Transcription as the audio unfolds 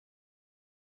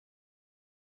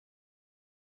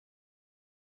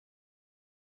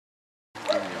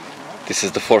This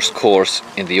is the first course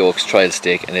in the Oaks Trial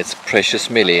Stake, and it's Precious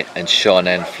Millie and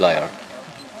Kilsheelan Flyer.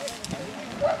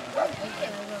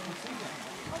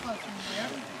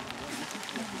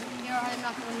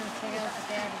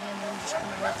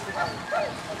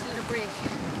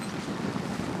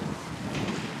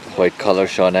 The white collar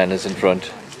Kilsheelan is in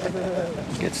front,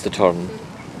 gets the turn.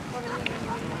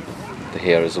 The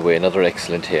hare is away, another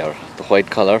excellent hare. The white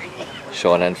collar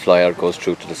Kilsheelan Flyer goes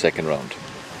through to the second round.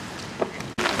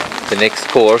 The next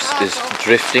course is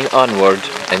Drifting Onward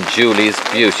and Julie's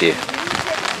Beauty.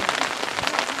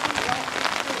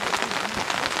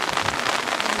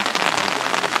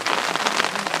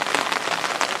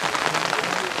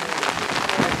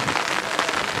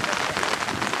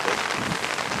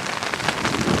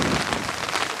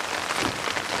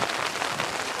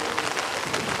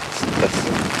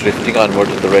 That's Drifting Onward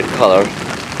in the red collar.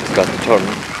 It's got the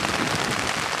turn.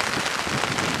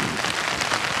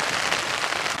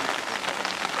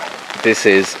 This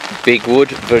is Bigwood,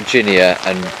 Virginia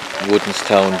and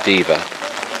Woodenstown Diva.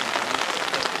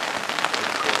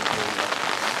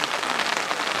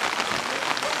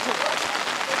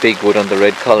 Bigwood on the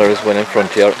red collar is well in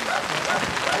front here.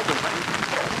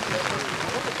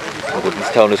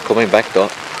 Woodenstown is coming back though.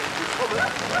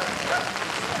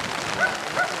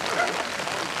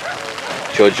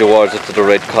 Judge awards it to the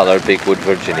red collar, Bigwood,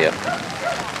 Virginia.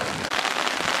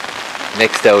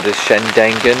 Next out is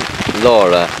Shandangan,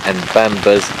 Laura and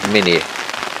Bamba's Mini.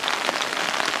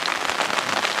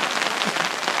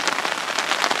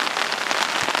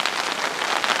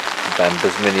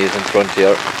 Bamba's Mini is in front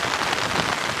here.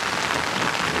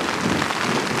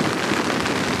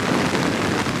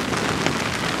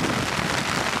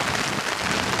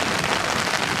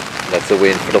 That's a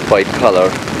win for the white collar,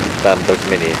 Bamba's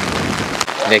Mini.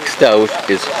 Next out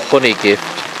is Honey Gift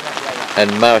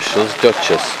and Marshall's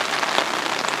Duchess.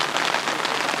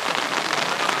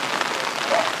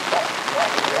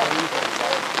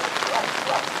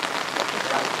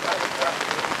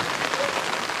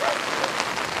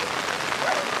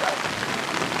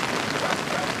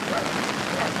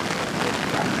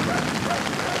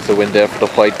 The win there for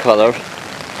the white collar,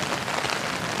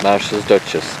 Marshall's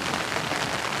Duchess.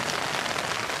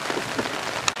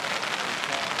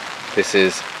 This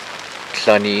is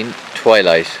Cloneen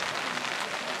Twilight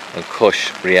and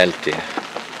Cush Reality.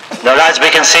 Now lads, we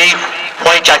can see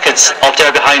white jackets up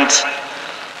there behind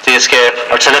the escape,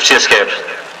 or to the left of the escape.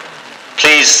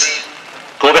 Please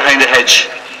go behind the hedge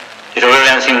if you wear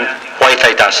anything white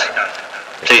like that.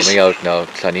 Please. Coming out now,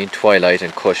 Cloneen Twilight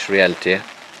and Cush Reality.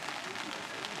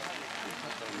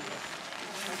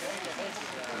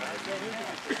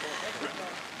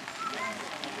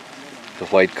 The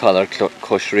white collar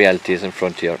Cush Reality is in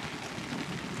front here.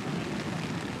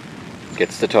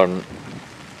 Gets the turn.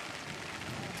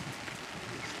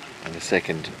 And the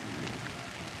second.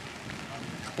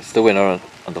 That's the winner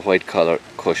on the white collar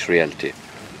Cush Reality.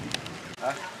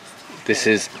 This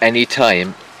is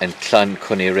Anytime and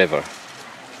Cloncunny River.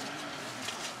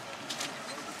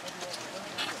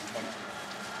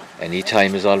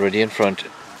 Anytime is already in front.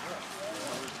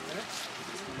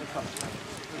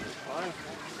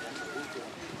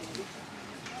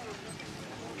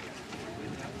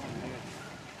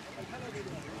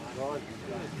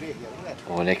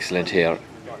 Oh, an excellent hare.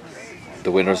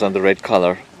 The winner's on the red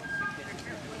collar,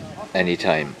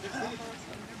 Anytime.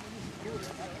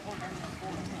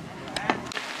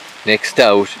 Next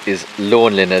out is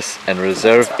Loneliness and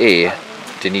Reserve A,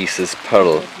 Denise's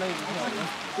Pearl.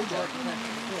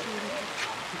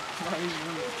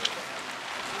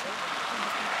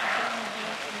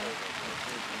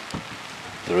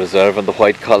 The reserve on the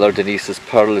white collar, Denise's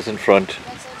Pearl, is in front.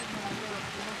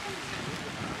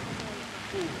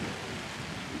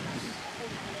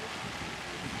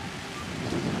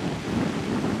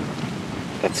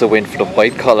 That's a win for the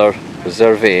white collar,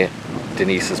 Reserve A,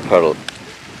 Denise's Pearl.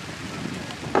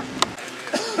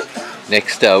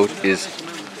 Next out is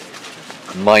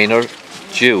Minor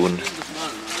June,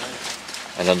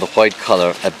 and on the white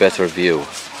collar, A Better View.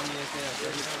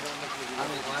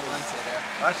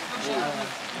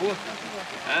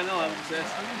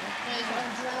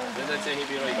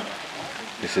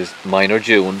 This is Minor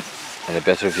June and A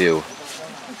Better View.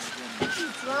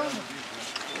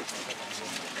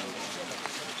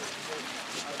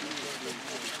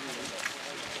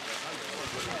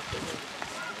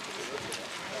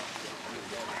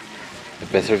 A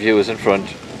Better View is in front,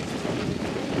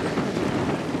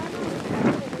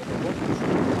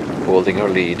 holding her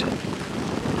lead.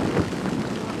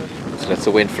 So that's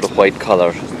a win for the white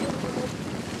collar,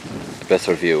 A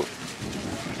Better View.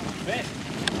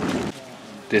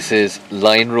 This is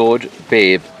Line Road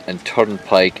Babe and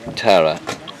Turnpike Tara.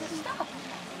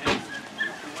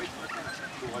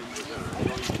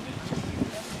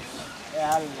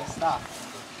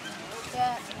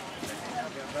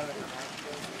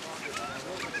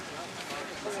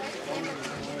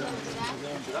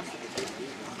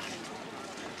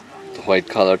 The white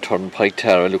collar Turnpike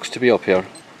Tara looks to be up here.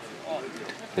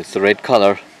 It's the red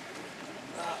collar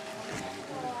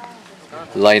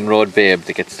Line Road Babe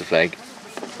that gets the flag.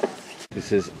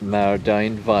 This is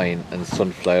Mardine Vine and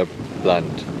Sunflower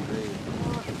Blonde.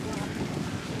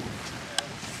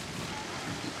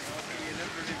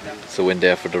 So in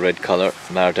there for the red colour,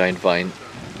 Mardine Vine.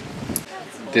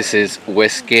 This is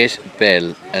Westgate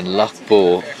Bell and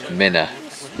Lochbow Mena.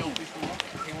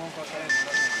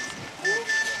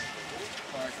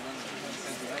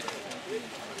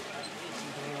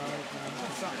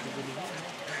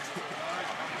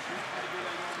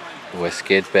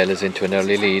 Westgate Bell is into an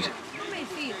early lead.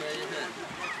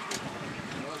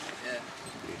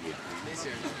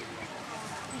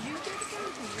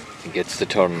 He gets the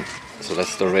turn, so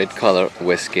that's the red colour.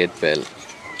 Westgate Bell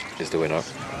is the winner.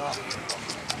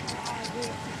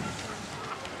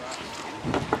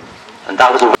 And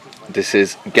that was This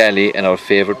is Galley and our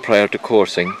favourite prior to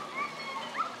coursing,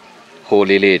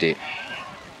 Holy Lady.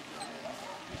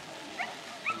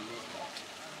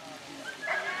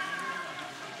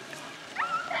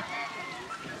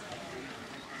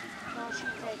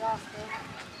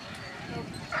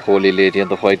 Holy Lady and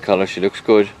the white collar, she looks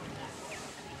good.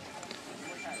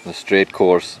 A straight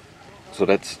course, so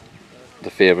that's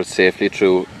the favourite safely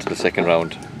through to the second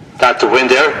round. that to win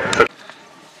there.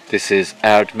 This is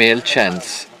Ardmale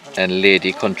Chance and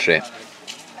Lady Country.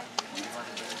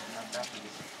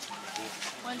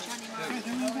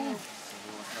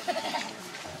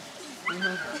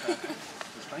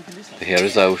 The hair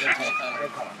is out.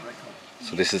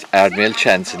 So this is Ardmale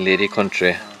Chance and Lady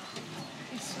Country.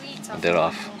 And they're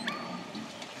off.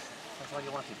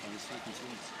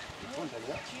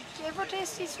 Do you ever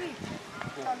taste these sweet?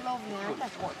 They're lovely, aren't they?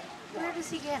 Where does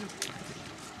he get them?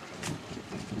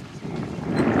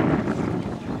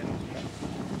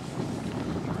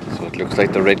 So it looks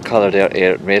like the red colour there,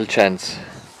 Ardmale Chance,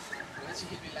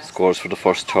 scores for the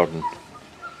first turn.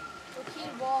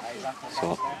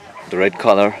 So the red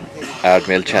colour,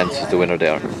 Ardmale Chance is the winner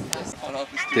there.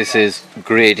 This is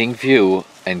Grading View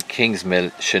and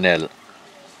Kingsmill Chanel.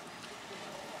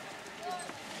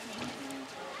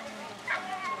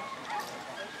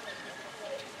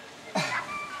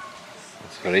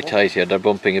 It's very tight here, they're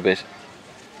bumping a bit.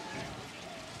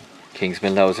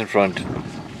 Kingsmill now is in front.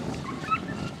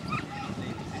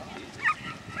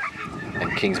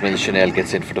 And Kingsmill Chanel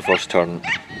gets in for the first turn.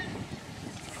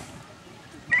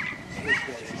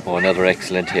 Oh, another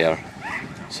excellent hair.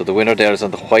 So the winner there is on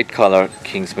the white collar,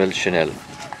 Kingsmill Chanel.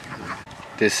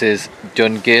 This is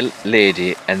Dungill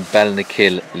Lady and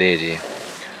Balnakill Lady.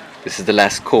 This is the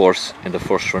last course in the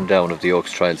first run down of the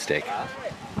Oaks Trial Stake.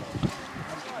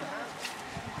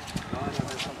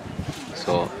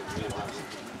 So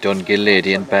Dungill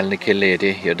Lady and Balnakill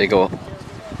Lady, here they go.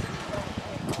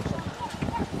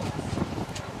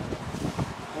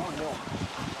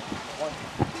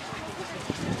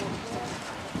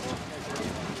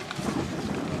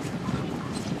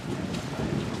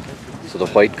 So the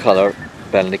white collar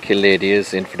Balnakill Lady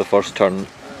is in for the first turn.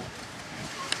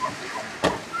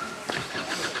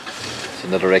 It's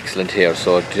another excellent hair.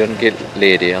 So Dungill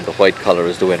Lady and the white collar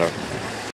is the winner.